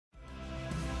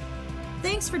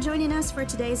Thanks for joining us for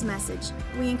today's message.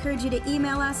 We encourage you to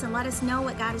email us and let us know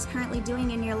what God is currently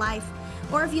doing in your life.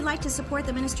 Or if you'd like to support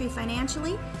the ministry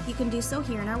financially, you can do so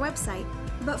here on our website.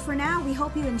 But for now, we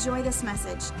hope you enjoy this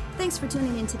message. Thanks for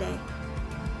tuning in today.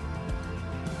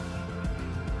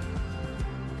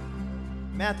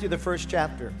 Matthew, the first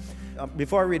chapter.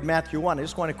 Before I read Matthew 1, I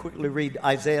just want to quickly read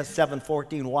Isaiah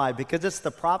 7:14. Why? Because it's the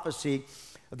prophecy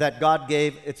that God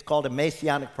gave. It's called a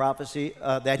messianic prophecy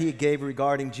that he gave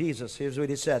regarding Jesus. Here's what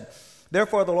he said.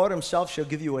 Therefore, the Lord himself shall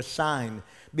give you a sign.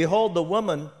 Behold,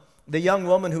 the young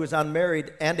woman who is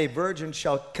unmarried and a virgin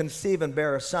shall conceive and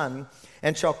bear a son,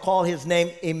 and shall call his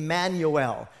name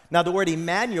Emmanuel. Now, the word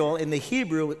Emmanuel in the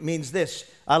Hebrew means this.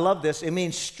 I love this. It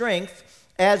means strength,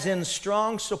 as in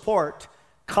strong support,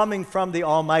 coming from the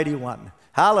Almighty One.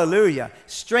 Hallelujah.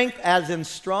 Strength as in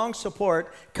strong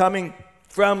support coming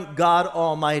from God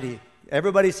Almighty.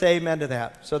 Everybody say amen to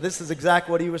that. So this is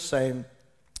exactly what he was saying.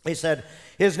 He said,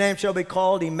 his name shall be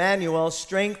called Emmanuel,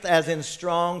 strength as in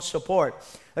strong support.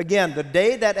 Again, the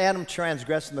day that Adam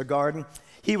transgressed in the garden,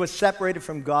 he was separated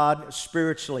from God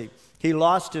spiritually. He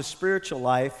lost his spiritual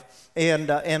life. And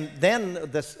then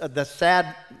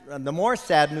the more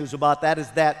sad news about that is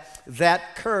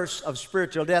that curse of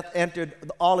spiritual death entered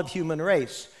all of human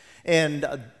race. And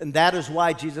that is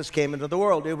why Jesus came into the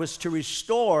world. It was to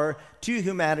restore to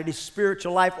humanity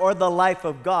spiritual life, or the life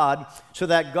of God, so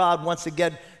that God once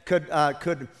again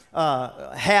could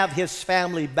have his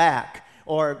family back.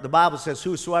 Or the Bible says,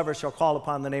 whosoever shall call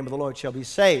upon the name of the Lord shall be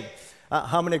saved.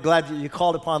 How many are glad that you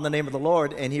called upon the name of the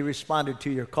Lord and he responded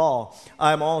to your call?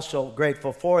 I'm also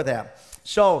grateful for that.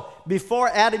 So before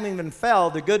Adam even fell,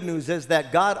 the good news is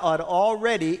that God had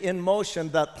already in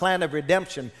motion the plan of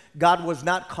redemption. God was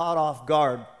not caught off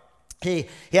guard. He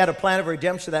had a plan of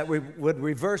redemption that would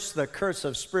reverse the curse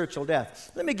of spiritual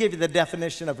death. Let me give you the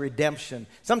definition of redemption.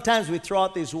 Sometimes we throw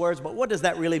out these words, but what does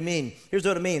that really mean? Here's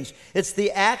what it means. It's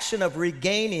the action of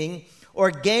regaining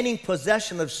or gaining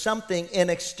possession of something in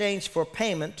exchange for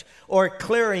payment or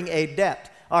clearing a debt.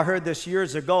 I heard this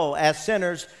years ago. As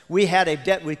sinners, we had a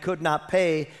debt we could not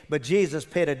pay, but Jesus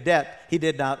paid a debt he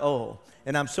did not owe.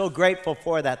 And I'm so grateful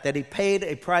for that he paid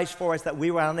a price for us that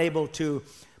we were unable to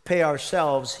pay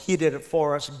ourselves. He did it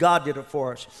for us. God did it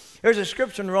for us. There's a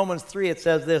scripture in Romans 3. It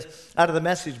says this out of the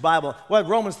Message Bible. Well,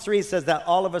 Romans 3 says that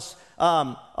all of us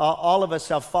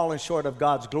have fallen short of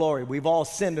God's glory. We've all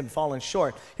sinned and fallen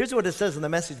short. Here's what it says in the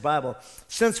Message Bible.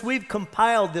 Since we've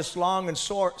compiled this long and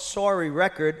sorry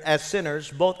record as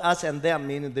sinners, both us and them,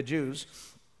 meaning the Jews,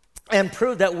 and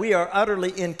proved that we are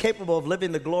utterly incapable of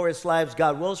living the glorious lives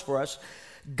God wills for us,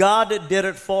 God did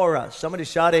it for us. Somebody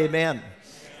shout amen.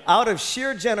 Out of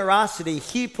sheer generosity,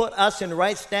 he put us in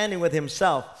right standing with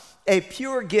himself, a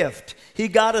pure gift. He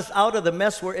got us out of the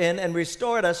mess we're in and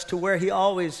restored us to where he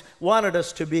always wanted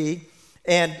us to be,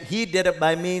 and he did it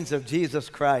by means of Jesus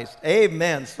Christ.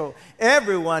 Amen. So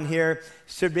everyone here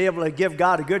should be able to give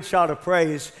God a good shout of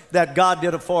praise that God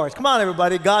did it for us. Come on,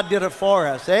 everybody. God did it for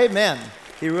us. Amen.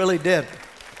 He really did.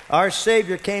 Our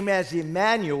Savior came as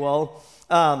Emmanuel,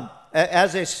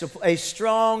 as a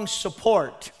strong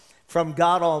support from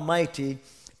God Almighty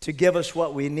to give us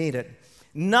what we needed.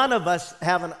 None of us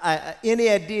have any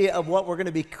idea of what we're going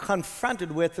to be confronted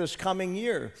with this coming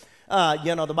year.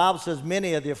 The Bible says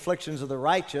many are the afflictions of the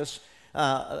righteous,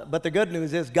 but the good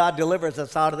news is God delivers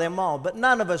us out of them all. But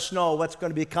none of us know what's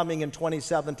going to be coming in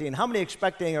 2017. How many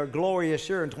expecting a glorious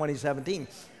year in 2017?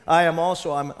 I am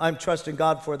also. I'm trusting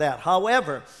God for that.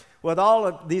 However, with all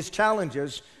of these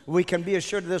challenges, we can be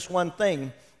assured of this one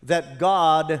thing, that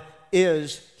God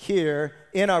is here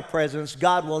in our presence.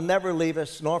 God will never leave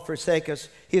us nor forsake us.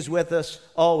 He's with us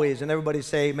always. And everybody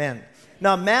say amen.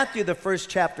 Now, Matthew, the first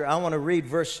chapter, I want to read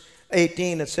verse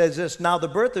 18. It says this, Now the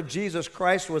birth of Jesus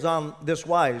Christ was on this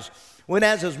wise. When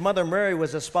as his mother Mary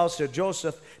was espoused to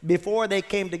Joseph, before they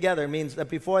came together, means that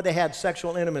before they had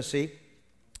sexual intimacy,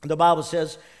 the Bible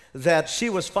says that she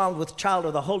was found with child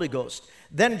of the Holy Ghost.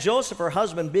 Then Joseph, her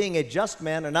husband, being a just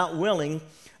man and not willing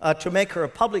to make her a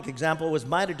public example, was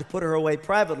minded to put her away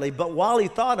privately. But while he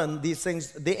thought on these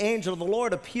things, the angel of the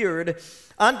Lord appeared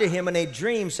unto him in a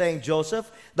dream, saying,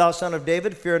 Joseph, thou son of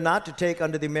David, fear not to take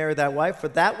unto thee Mary thy wife, for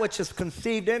that which is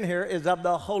conceived in her is of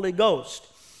the Holy Ghost.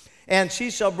 And she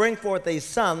shall bring forth a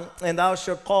son, and thou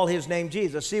shalt call his name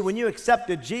Jesus. See, when you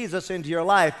accepted Jesus into your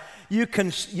life, you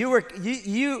conceived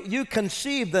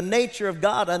the nature of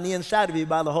God on the inside of you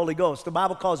by the Holy Ghost. The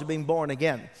Bible calls it being born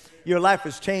again. Your life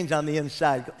has changed on the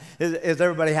inside. Is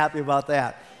everybody happy about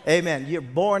that? Amen. You're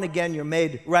born again. You're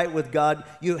made right with God.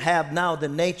 You have now the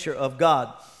nature of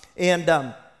God.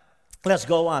 And Let's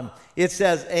go on. It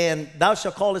says, and thou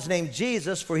shalt call his name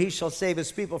Jesus, for he shall save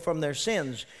his people from their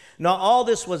sins. Now all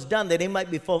this was done that it might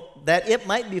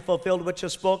be fulfilled which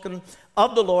is spoken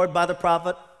of the Lord by the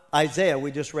prophet Isaiah.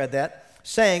 We just read that,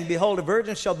 saying, behold, a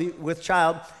virgin shall be with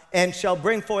child, and shall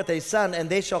bring forth a son, and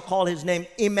they shall call his name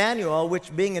Emmanuel,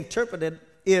 which being interpreted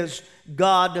is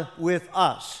God with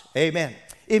us. Amen.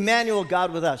 Emmanuel,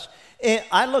 God with us.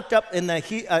 I looked up in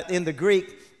the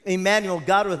Greek, Emmanuel,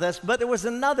 God with us, but there was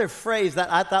another phrase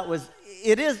that I thought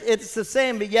it's the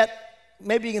same, but yet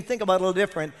maybe you can think about it a little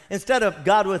different. Instead of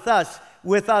God with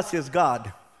us is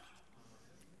God.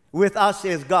 With us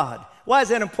is God. Why is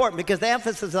that important? Because the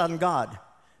emphasis is on God.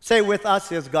 Say, with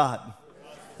us is God.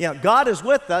 Yeah, God is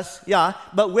with us, yeah,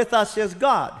 but with us is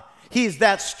God. He's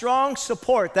that strong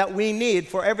support that we need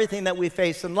for everything that we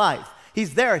face in life.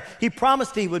 He's there. He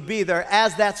promised he would be there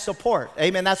as that support.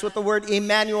 Amen. That's what the word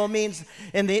Emmanuel means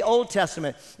in the Old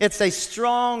Testament. It's a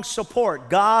strong support.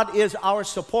 God is our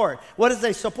support. What is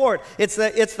a support? It's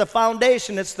the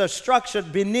foundation. It's the structure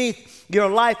beneath your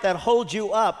life that holds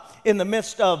you up in the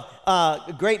midst of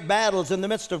great battles, in the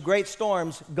midst of great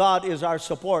storms. God is our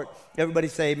support. Everybody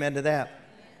say amen to that.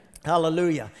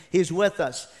 Hallelujah. He's with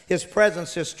us. His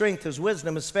presence, his strength, his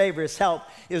wisdom, his favor, his help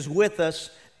is with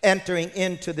us entering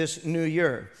into this new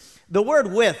year. The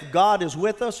word with, God is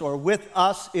with us, or with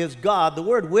us is God. The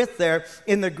word with there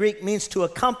in the Greek means to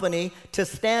accompany, to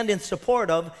stand in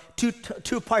support of,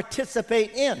 to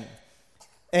participate in.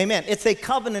 Amen. It's a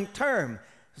covenant term.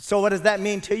 So what does that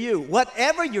mean to you?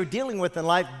 Whatever you're dealing with in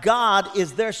life, God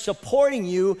is there supporting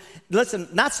you. Listen,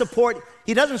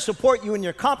 He doesn't support you in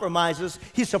your compromises.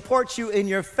 He supports you in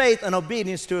your faith and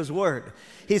obedience to His word.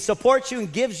 He supports you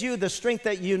and gives you the strength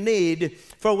that you need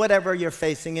for whatever you're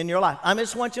facing in your life. I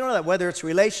just want you to know that, whether it's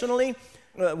relationally,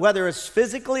 whether it's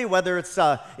physically, whether it's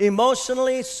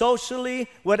emotionally, socially,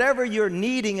 whatever you're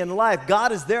needing in life,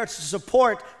 God is there to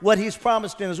support what He's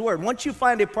promised in His word. Once you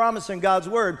find a promise in God's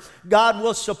word, God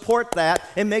will support that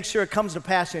and make sure it comes to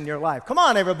pass in your life. Come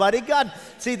on, everybody. God,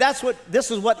 see,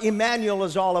 this is what Emmanuel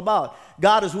is all about.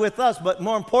 God is with us, but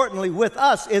more importantly, with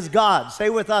us is God. Say,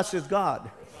 with us is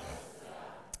God.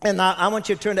 And I want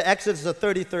you to turn to Exodus, the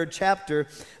 33rd chapter.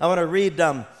 I want to read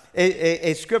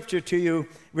a scripture to you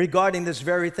regarding this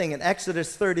very thing. In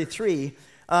Exodus 33,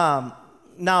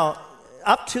 now,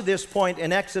 up to this point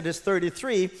in Exodus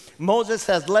 33, Moses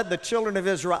has led the children of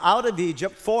Israel out of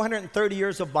Egypt, 430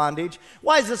 years of bondage.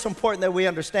 Why is this important that we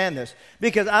understand this?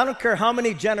 Because I don't care how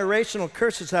many generational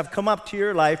curses have come up to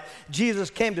your life, Jesus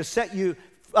came to set you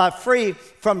free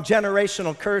from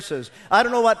generational curses. I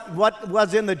don't know what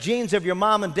was in the genes of your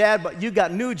mom and dad, but you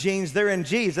got new genes. They're in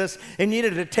Jesus, and you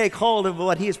need to take hold of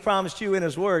what He's promised you in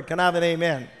His word. Can I have an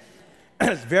amen?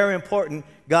 It's very important.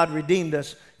 God redeemed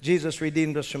us. Jesus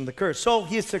redeemed us from the curse. So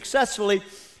He successfully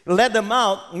led them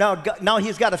out. Now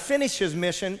He's got to finish His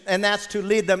mission, and that's to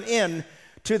lead them in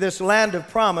to this land of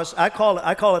promise. I call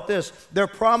it this, their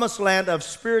promised land of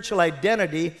spiritual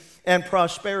identity and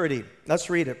prosperity. Let's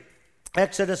read it.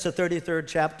 Exodus, the 33rd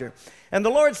chapter. And the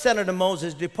Lord said unto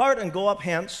Moses, depart and go up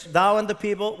hence, thou and the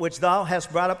people which thou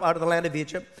hast brought up out of the land of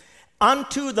Egypt,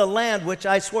 unto the land which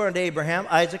I swore unto Abraham,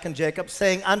 Isaac, and Jacob,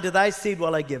 saying, unto thy seed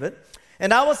will I give it.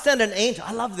 And I will send an angel,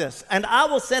 I love this, and I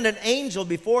will send an angel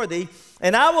before thee,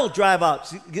 and I will drive out.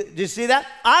 Do you see that?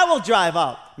 I will drive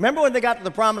out. Remember when they got to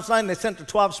the promised land, they sent the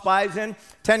 12 spies in,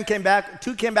 2 came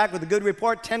back with a good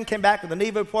report, 10 came back with an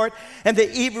evil report, and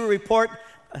the evil report,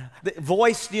 the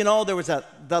voice, there was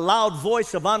the loud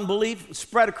voice of unbelief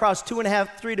spread across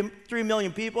 2.5 to 3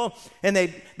 million people, and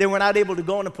they were not able to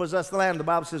go in and possess the land, the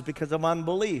Bible says, because of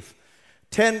unbelief.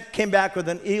 10 came back with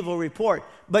an evil report.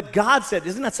 But God said,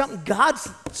 isn't that something? God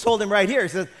told him right here. He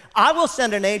says, I will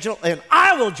send an angel, and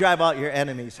I will drive out your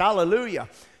enemies. Hallelujah.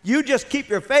 You just keep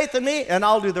your faith in me, and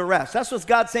I'll do the rest. That's what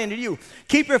God's saying to you.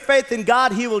 Keep your faith in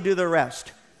God, He will do the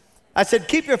rest. I said,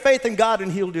 keep your faith in God,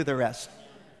 and He'll do the rest.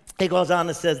 He goes on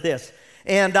and says this,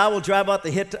 and I will drive out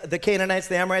the Canaanites,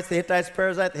 the Amorites, the Hittites, the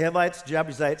Perizzites, the Hivites,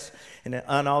 Jebusites, and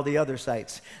on all the other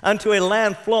sites, unto a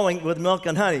land flowing with milk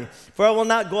and honey. For I will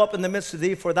not go up in the midst of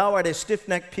thee, for thou art a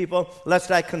stiff-necked people,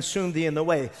 lest I consume thee in the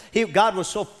way. God was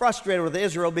so frustrated with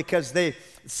Israel because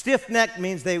stiff-necked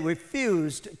means they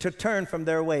refused to turn from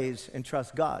their ways and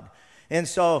trust God. And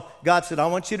so God said, I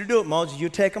want you to do it, Moses. You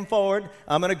take them forward.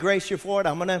 I'm going to grace you for it.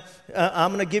 I'm going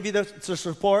to give you the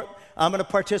support. I'm going to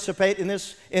participate in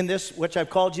this which I've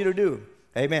called you to do.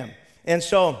 Amen. And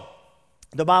so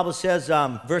The Bible says,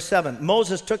 verse 7,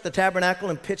 Moses took the tabernacle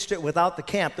and pitched it without the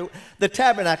camp. The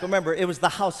tabernacle, remember, it was the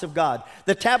house of God.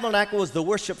 The tabernacle was the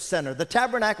worship center. The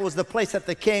tabernacle was the place that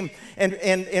they came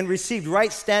and received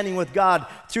right standing with God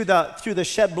through the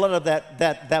shed blood of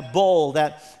that bull,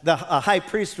 that the high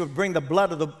priest would bring the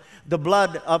blood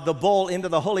of the bull into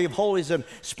the Holy of Holies and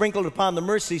sprinkled upon the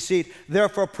mercy seat,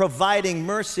 therefore providing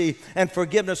mercy and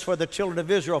forgiveness for the children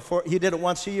of Israel. For he did it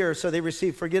once a year, so they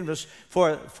received forgiveness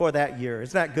for that year.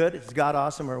 Isn't that good? Is God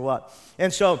awesome or what?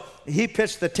 And so he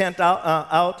pitched the tent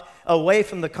out away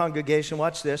from the congregation,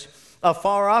 watch this,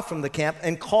 far off from the camp,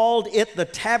 and called it the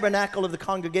tabernacle of the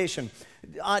congregation.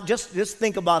 Just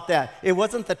think about that. It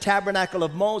wasn't the tabernacle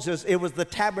of Moses, it was the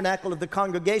tabernacle of the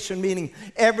congregation, meaning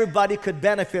everybody could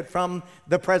benefit from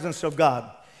the presence of God.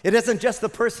 It isn't just the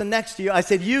person next to you. I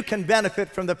said you can benefit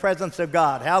from the presence of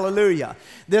God. Hallelujah.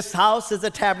 This house is a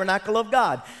tabernacle of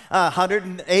God.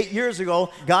 108 years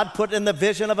ago, God put in the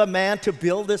vision of a man to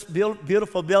build this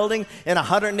beautiful building, and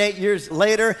 108 years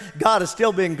later, God is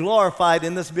still being glorified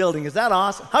in this building. Is that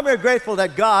awesome? How many are grateful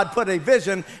that God put a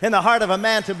vision in the heart of a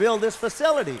man to build this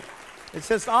facility? It's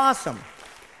just awesome.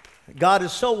 God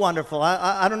is so wonderful.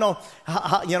 I don't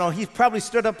know, he probably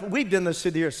stood up, we've done this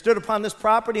through the years, stood upon this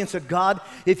property and said, God,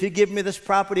 if you give me this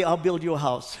property, I'll build you a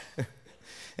house.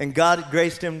 And God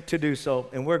graced him to do so,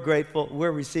 and we're grateful.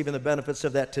 We're receiving the benefits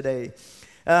of that today.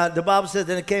 The Bible says,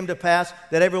 and it came to pass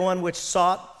that everyone which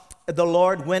sought the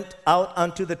Lord went out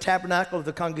unto the tabernacle of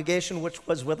the congregation, which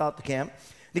was without the camp.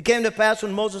 It came to pass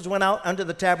when Moses went out unto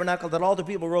the tabernacle that all the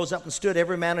people rose up and stood,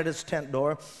 every man at his tent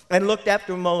door, and looked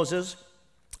after Moses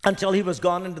until he was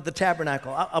gone into the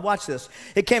tabernacle. Watch this.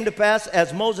 It came to pass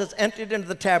as Moses entered into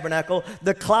the tabernacle,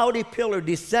 the cloudy pillar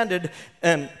descended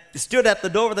and stood at the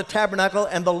door of the tabernacle,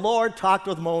 and the Lord talked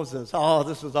with Moses. Oh,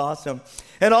 this was awesome.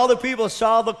 And all the people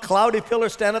saw the cloudy pillar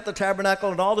stand at the tabernacle,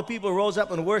 and all the people rose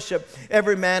up and worshiped,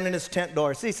 every man in his tent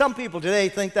door. See, some people today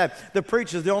think that the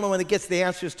preacher is the only one that gets the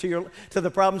answers to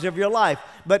the problems of your life.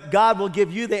 But God will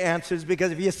give you the answers,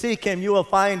 because if you seek him, you will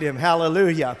find him.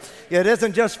 Hallelujah. It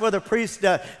isn't just for the priest,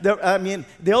 the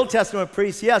Old Testament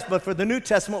priests, yes, but for the New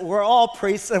Testament, we're all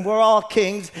priests and we're all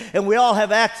kings, and we all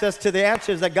have access to the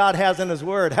answers that God has in his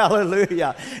word.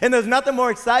 Hallelujah. And there's nothing more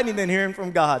exciting than hearing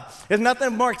from God. There's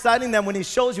nothing more exciting than when he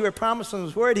shows you a promise in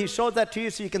his word. He shows that to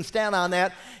you so you can stand on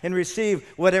that and receive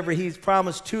whatever he's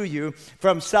promised to you,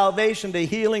 from salvation to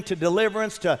healing to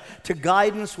deliverance to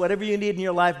guidance. Whatever you need in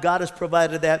your life, God has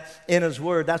provided that in his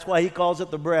word. That's why he calls it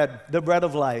the bread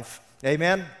of life.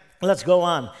 Amen. Let's go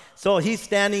on. So he's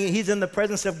standing, he's in the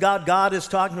presence of God. God is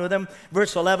talking with him.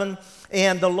 Verse 11,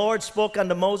 and the Lord spoke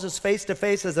unto Moses face to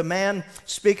face as a man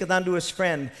speaketh unto his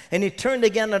friend. And he turned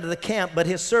again unto the camp, but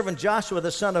his servant Joshua,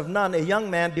 the son of Nun, a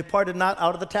young man, departed not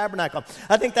out of the tabernacle.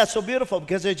 I think that's so beautiful,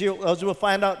 because as we'll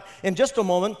find out in just a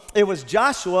moment, it was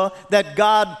Joshua that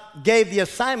God gave the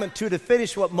assignment to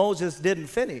finish what Moses didn't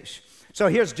finish. So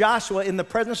here's Joshua in the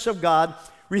presence of God,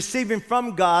 receiving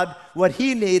from God what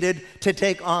he needed to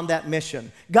take on that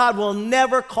mission. God will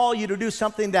never call you to do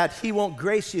something that he won't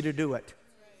grace you to do it.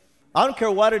 I don't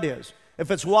care what it is. If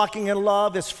it's walking in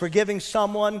love, it's forgiving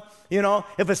someone,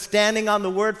 if it's standing on the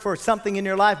word for something in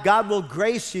your life, God will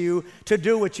grace you to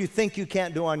do what you think you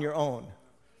can't do on your own.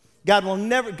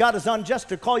 God is unjust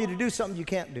to call you to do something you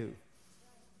can't do.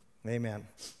 Amen.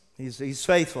 He's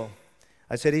faithful.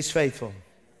 I said he's faithful.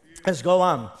 Let's go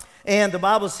on. And the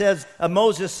Bible says,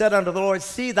 Moses said unto the Lord,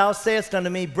 see, thou sayest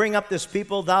unto me, bring up this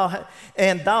people,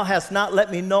 and thou hast not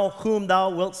let me know whom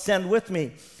thou wilt send with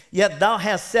me. Yet thou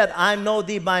hast said, I know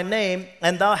thee by name,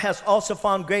 and thou hast also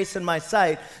found grace in my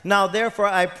sight. Now therefore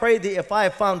I pray thee, if I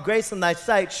have found grace in thy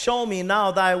sight, show me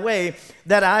now thy way,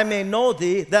 that I may know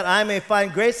thee, that I may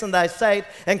find grace in thy sight,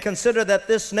 and consider that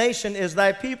this nation is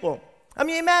thy people. I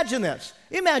mean, imagine this.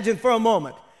 Imagine for a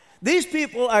moment. These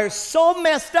people are so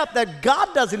messed up that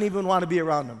God doesn't even want to be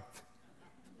around them.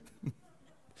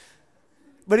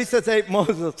 But he says, hey,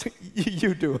 Moses,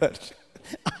 you do it.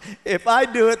 If I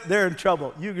do it, they're in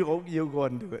trouble. You go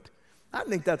and do it. I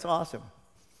think that's awesome.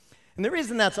 And the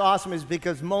reason that's awesome is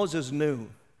because Moses knew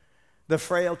the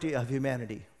frailty of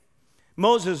humanity.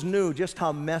 Moses knew just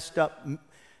how messed up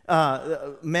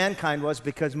mankind was,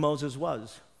 because Moses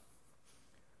was.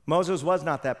 Moses was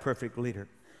not that perfect leader.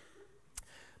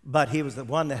 But he was the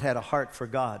one that had a heart for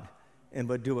God and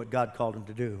would do what God called him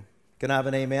to do. Can I have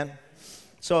an amen?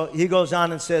 So he goes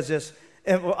on and says this,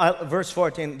 verse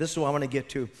 14, this is what I want to get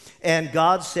to. And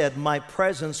God said, my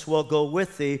presence will go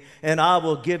with thee, and I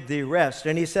will give thee rest.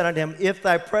 And he said unto him, if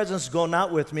thy presence go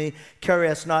not with me, carry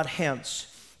us not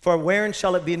hence. For wherein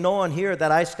shall it be known here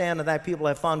that I stand and thy people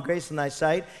have found grace in thy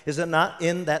sight? Is it not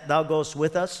in that thou goest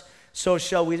with us? so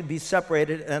shall we be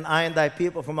separated, and I and thy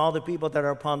people from all the people that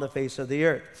are upon the face of the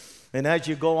earth. And as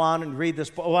you go on and read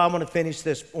this, well, I'm going to finish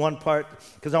this one part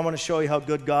because I want to show you how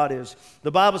good God is.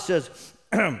 The Bible says,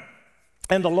 and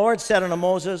the Lord said unto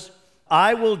Moses,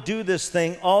 I will do this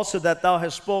thing also that thou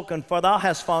hast spoken, for thou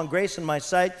hast found grace in my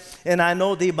sight, and I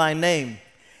know thee by name.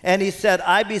 And he said,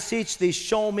 I beseech thee,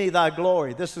 show me thy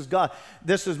glory. This is God.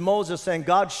 This is Moses saying,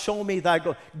 God, show me thy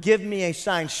glory. Give me a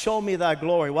sign. Show me thy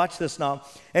glory. Watch this now.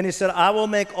 And he said, I will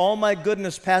make all my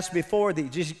goodness pass before thee.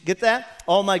 Did you get that?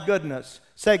 All my goodness.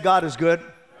 Say, God is good.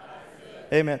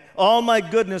 Amen. All my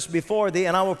goodness before thee,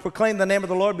 and I will proclaim the name of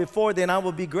the Lord before thee, and I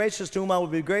will be gracious to whom I will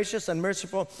be gracious, and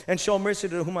merciful, and show mercy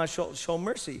to whom I shall show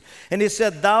mercy. And he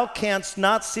said, thou canst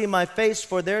not see my face,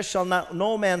 for there shall not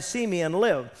no man see me and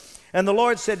live. And the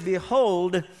Lord said,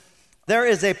 behold, there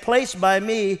is a place by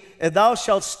me, and thou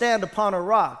shalt stand upon a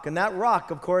rock. And that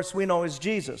rock, of course, we know is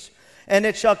Jesus. And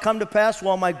it shall come to pass,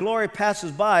 while my glory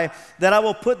passes by, that I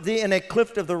will put thee in a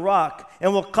cleft of the rock,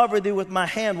 and will cover thee with my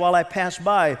hand while I pass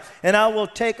by. And I will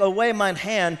take away mine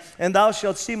hand, and thou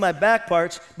shalt see my back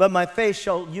parts, but my face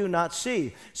shall you not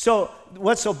see. So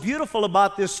what's so beautiful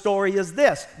about this story is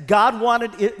this. God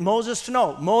wanted Moses to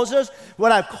know, Moses,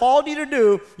 what I've called you to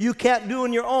do, you can't do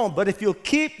on your own. But if you'll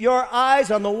keep your eyes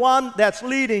on the one that's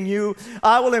leading you,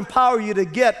 I will empower you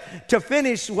to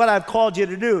finish what I've called you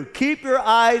to do. Keep your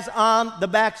eyes on the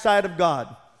backside of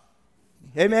God.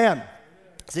 Amen.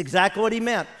 That's exactly what he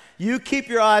meant. You keep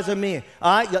your eyes on me.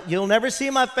 You'll never see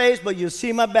my face, but you'll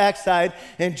see my backside,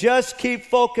 and just keep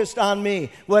focused on me.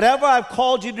 Whatever I've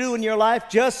called you to do in your life,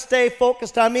 just stay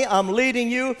focused on me. I'm leading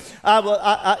you.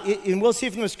 And we'll see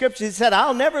from the scriptures, he said,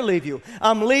 I'll never leave you.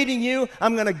 I'm leading you.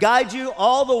 I'm going to guide you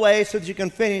all the way so that you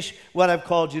can finish what I've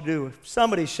called you to do.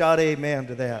 Somebody shout amen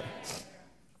to that.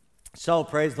 So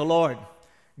praise the Lord.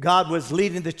 God was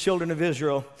leading the children of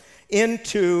Israel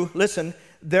into, listen,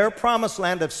 their promised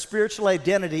land of spiritual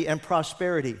identity and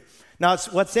prosperity. Now,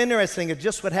 what's interesting is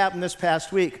just what happened this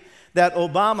past week, that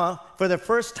Obama, for the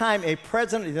first time, a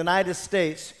president of the United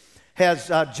States,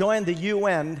 has joined the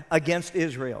UN against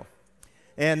Israel.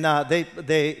 And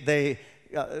they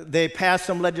passed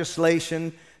some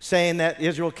legislation saying that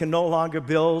Israel can no longer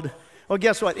build. Well,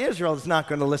 guess what? Israel is not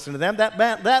going to listen to them.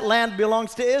 That land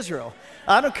belongs to Israel.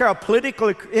 I don't care how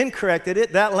politically incorrect it is,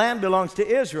 that land belongs to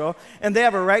Israel, and they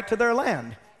have a right to their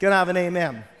land. Can I have an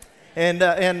amen? And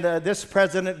this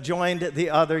president joined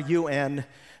the other UN,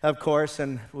 of course,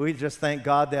 and we just thank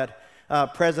God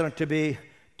that President-to-be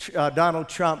Donald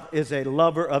Trump is a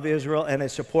lover of Israel and a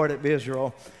supporter of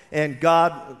Israel. And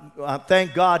God,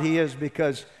 thank God he is,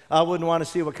 because I wouldn't want to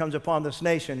see what comes upon this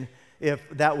nation if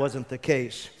that wasn't the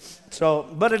case. So,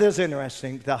 but it is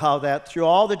interesting how that through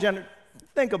all the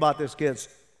think about this, kids.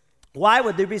 Why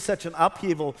would there be such an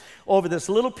upheaval over this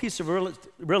little piece of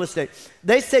real estate?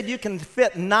 They said you can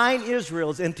fit 9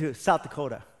 Israels into South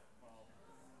Dakota.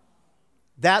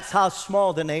 That's how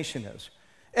small the nation is.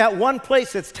 At one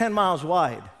place, it's 10 miles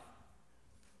wide.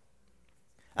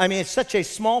 I mean, it's such a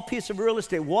small piece of real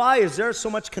estate. Why is there so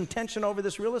much contention over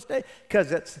this real estate?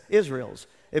 Because it's Israel's.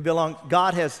 It belongs.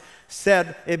 God has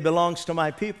said it belongs to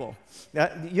my people. Now,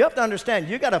 you have to understand,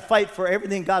 you got to fight for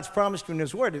everything God's promised you in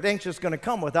his word. It ain't just going to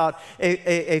come without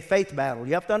a faith battle.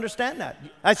 You have to understand that.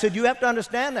 I said, you have to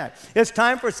understand that. It's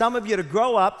time for some of you to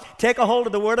grow up, take a hold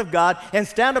of the word of God, and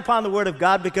stand upon the word of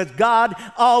God, because God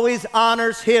always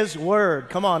honors his word.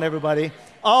 Come on, everybody.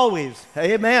 Always.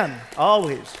 Amen.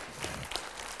 Always.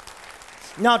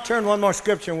 Now turn one more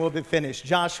scripture and we'll be finished.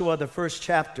 Joshua, the 1st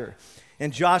chapter.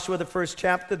 In Joshua, the 1st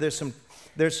chapter, there's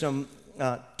some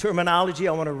terminology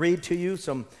I want to read to you,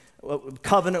 some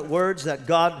covenant words that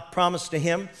God promised to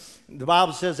him. The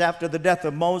Bible says, after the death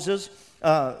of Moses,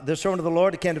 the servant of the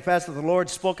Lord, it came to pass that the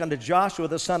Lord spoke unto Joshua,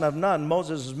 the son of Nun,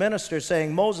 Moses' minister,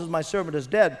 saying, Moses, my servant, is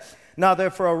dead. Now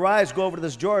therefore arise, go over to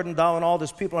this Jordan, thou and all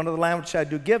this people unto the land which I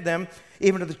do give them,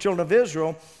 even to the children of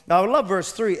Israel. Now I love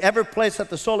verse 3. Every place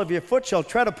that the sole of your foot shall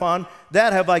tread upon,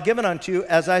 that have I given unto you,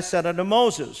 as I said unto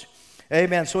Moses.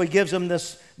 Amen. So he gives them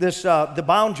the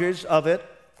boundaries of it.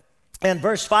 And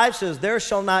verse 5 says, there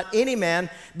shall not any man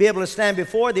be able to stand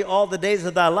before thee all the days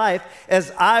of thy life.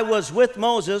 As I was with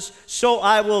Moses, so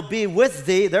I will be with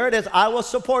thee. There it is. I will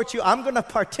support you. I'm going to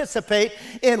participate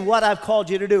in what I've called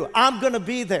you to do. I'm going to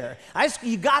be there.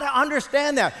 You got to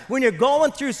understand that. When you're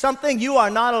going through something, you are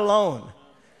not alone.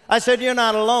 I said, you're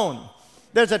not alone.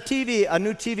 There's a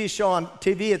new TV show on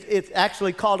TV. It's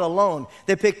actually called Alone.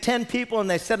 They pick 10 people and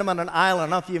they set them on an island. I don't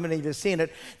know if you've even seen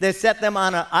it. They set them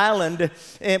on an island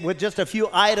with just a few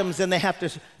items, and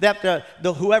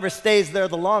whoever stays there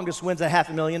the longest wins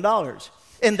 $500,000.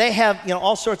 And they have,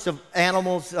 all sorts of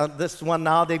animals. This one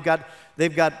now, they've got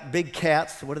they've got big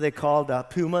cats. What are they called?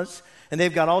 Pumas. And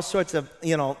they've got all sorts of,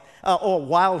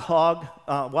 wild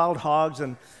hogs,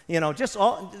 and just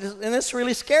all. And it's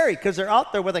really scary because they're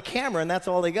out there with a camera, and that's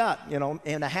all they got,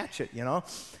 and a hatchet, but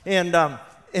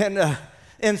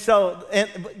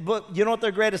you know what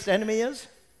their greatest enemy is?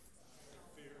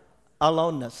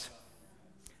 Aloneness.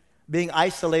 Being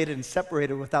isolated and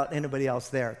separated without anybody else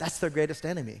there. That's their greatest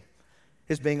enemy,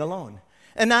 is being alone.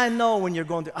 And I know when you're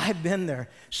going through, I've been there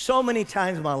so many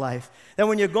times in my life, that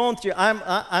when you're going through,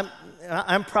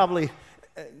 I'm probably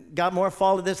got more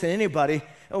fault of this than anybody.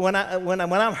 When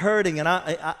I'm hurting and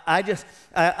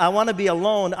I want to be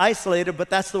alone, isolated, but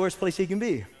that's the worst place you can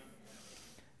be.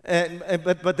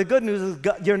 But the good news is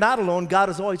you're not alone. God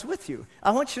is always with you.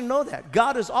 I want you to know that.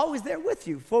 God is always there with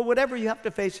you for whatever you have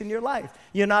to face in your life.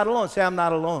 You're not alone. Say, I'm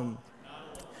not alone.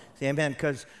 Say, amen,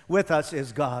 because with us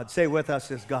is God. Say, with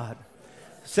us is God.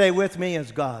 Say, with me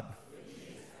is God.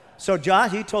 So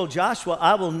he told Joshua,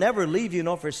 I will never leave you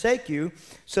nor forsake you,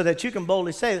 so that you can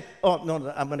boldly say, I'm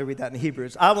going to read that in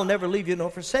Hebrews. I will never leave you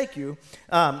nor forsake you.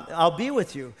 I'll be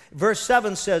with you. Verse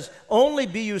 7 says, only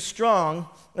be you strong,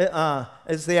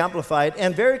 as the Amplified,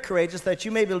 and very courageous, that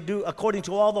you may be able to do according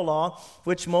to all the law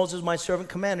which Moses my servant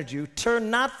commanded you.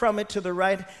 Turn not from it to the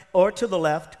right or to the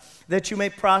left, that you may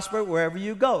prosper wherever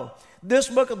you go. This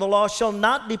book of the law shall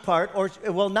not depart, or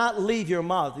it will not leave your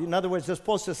mouth. In other words, it's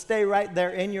supposed to stay right there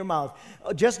in your mouth.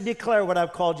 Just declare what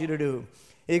I've called you to do.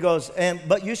 He goes,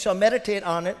 but you shall meditate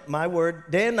on it, my word,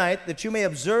 day and night, that you may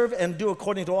observe and do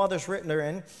according to all that's written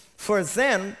therein. For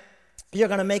then you're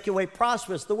going to make your way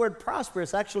prosperous. The word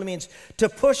prosperous actually means to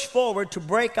push forward, to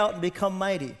break out and become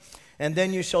mighty. And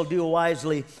then you shall do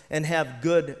wisely and have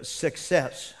good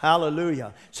success.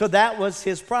 Hallelujah. So that was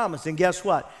his promise. And guess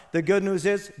what? The good news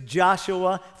is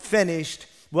Joshua finished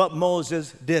what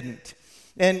Moses didn't.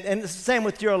 And it's the same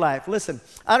with your life. Listen,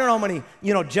 I don't know how many,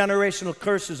 generational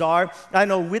curses are. I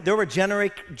know there were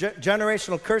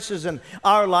generational curses in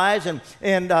our lives.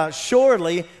 And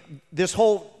surely this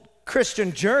whole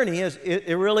Christian journey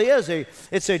it really is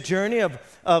it's a journey of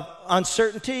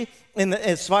uncertainty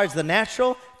as far as the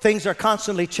natural. Things are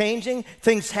constantly changing.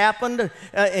 Things happened,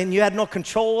 and you had no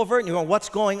control over it. And you're going, what's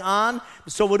going on?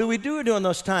 So what do we do during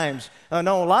those times?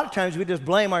 No, a lot of times we just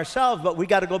blame ourselves, but we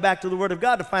got to go back to the Word of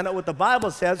God to find out what the Bible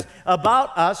says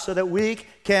about us so that we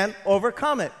can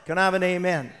overcome it. Can I have an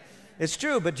amen? It's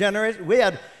true, but we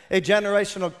had a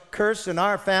generational curse in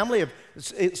our family of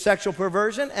sexual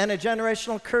perversion and a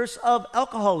generational curse of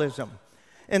alcoholism.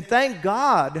 And thank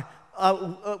God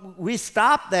we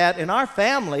stopped that in our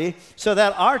family so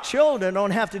that our children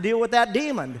don't have to deal with that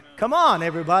demon. Come on,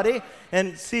 everybody.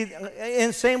 And see,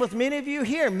 and same with many of you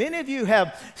here. Many of you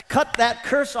have cut that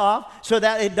curse off so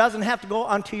that it doesn't have to go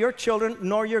onto your children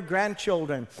nor your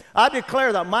grandchildren. I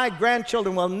declare that my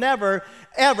grandchildren will never,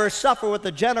 ever suffer with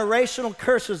the generational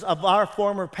curses of our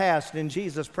former past in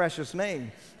Jesus' precious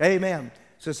name. Amen.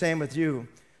 It's the same with you.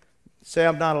 Say,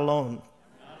 I'm not alone.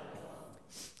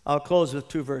 I'll close with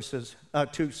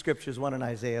two scriptures, one in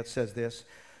Isaiah. It says this,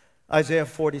 Isaiah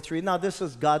 43. Now, this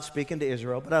is God speaking to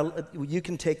Israel, but you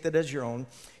can take that as your own.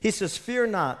 He says, fear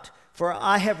not, for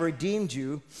I have redeemed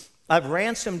you. I've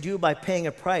ransomed you by paying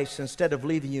a price instead of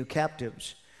leaving you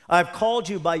captives. I've called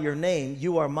you by your name.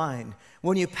 You are mine.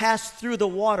 When you pass through the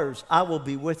waters, I will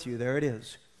be with you. There it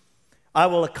is. I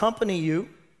will accompany you,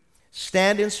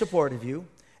 stand in support of you.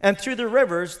 And through the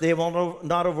rivers, they will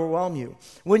not overwhelm you.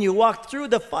 When you walk through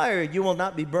the fire, you will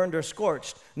not be burned or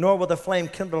scorched, nor will the flame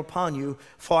kindle upon you.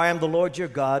 For I am the Lord your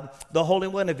God, the Holy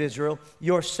One of Israel,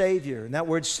 your Savior. And that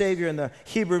word Savior in the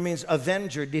Hebrew means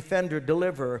avenger, defender,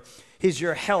 deliverer. He's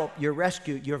your help, your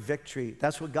rescue, your victory.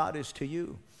 That's what God is to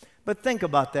you. But think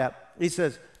about that. He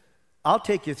says, I'll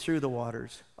take you through the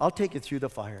waters. I'll take you through the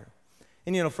fire.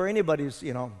 And, for anybody who's,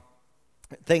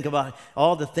 think about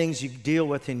all the things you deal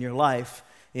with in your life.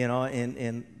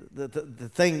 And the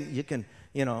thing you can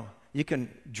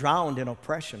drown in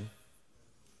oppression.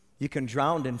 You can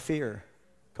drown in fear.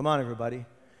 Come on, everybody.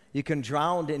 You can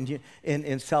drown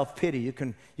in self-pity.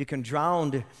 You can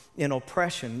drown in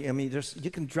oppression. I mean,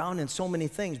 you can drown in so many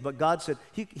things. But God said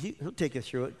He'll take you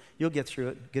through it. You'll get through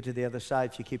it. Get to the other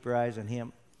side if you keep your eyes on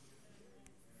Him.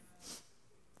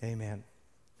 Amen.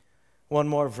 One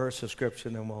more verse of Scripture,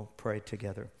 and then we'll pray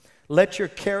together. Let your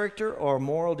character or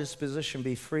moral disposition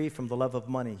be free from the love of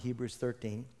money, Hebrews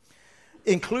 13,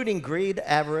 including greed,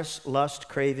 avarice, lust,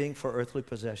 craving for earthly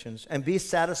possessions, and be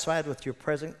satisfied with your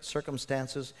present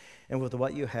circumstances and with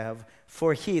what you have.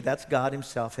 For He, that's God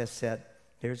Himself, has said,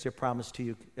 here's your promise to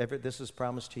you, this is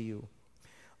promised to you,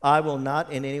 I will not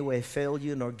in any way fail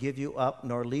you, nor give you up,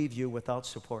 nor leave you without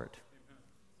support.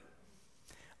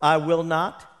 I will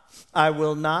not I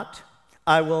will not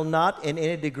in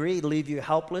any degree leave you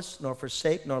helpless, nor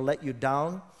forsake, nor let you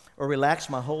down, or relax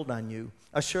my hold on you.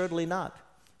 Assuredly not.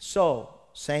 So,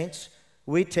 saints,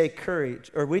 we take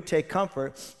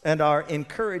comfort and are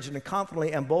encouraged and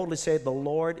confidently and boldly say, the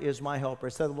Lord is my helper.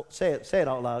 Say it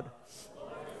out loud.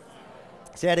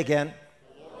 Say it again.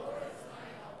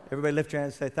 Everybody lift your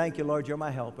hands and say, thank you, Lord, you're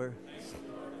my helper.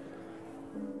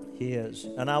 He is.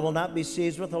 And I will not be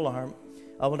seized with alarm.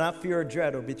 I will not fear or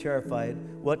dread or be terrified.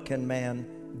 What can man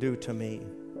do to me?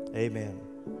 Amen.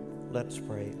 Let's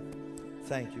pray.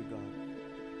 Thank you, God.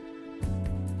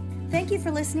 Thank you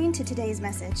for listening to today's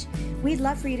message. We'd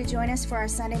love for you to join us for our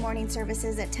Sunday morning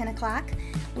services at 10 o'clock.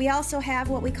 We also have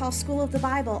what we call School of the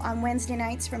Bible on Wednesday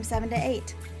nights from 7 to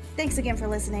 8. Thanks again for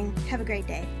listening. Have a great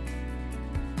day.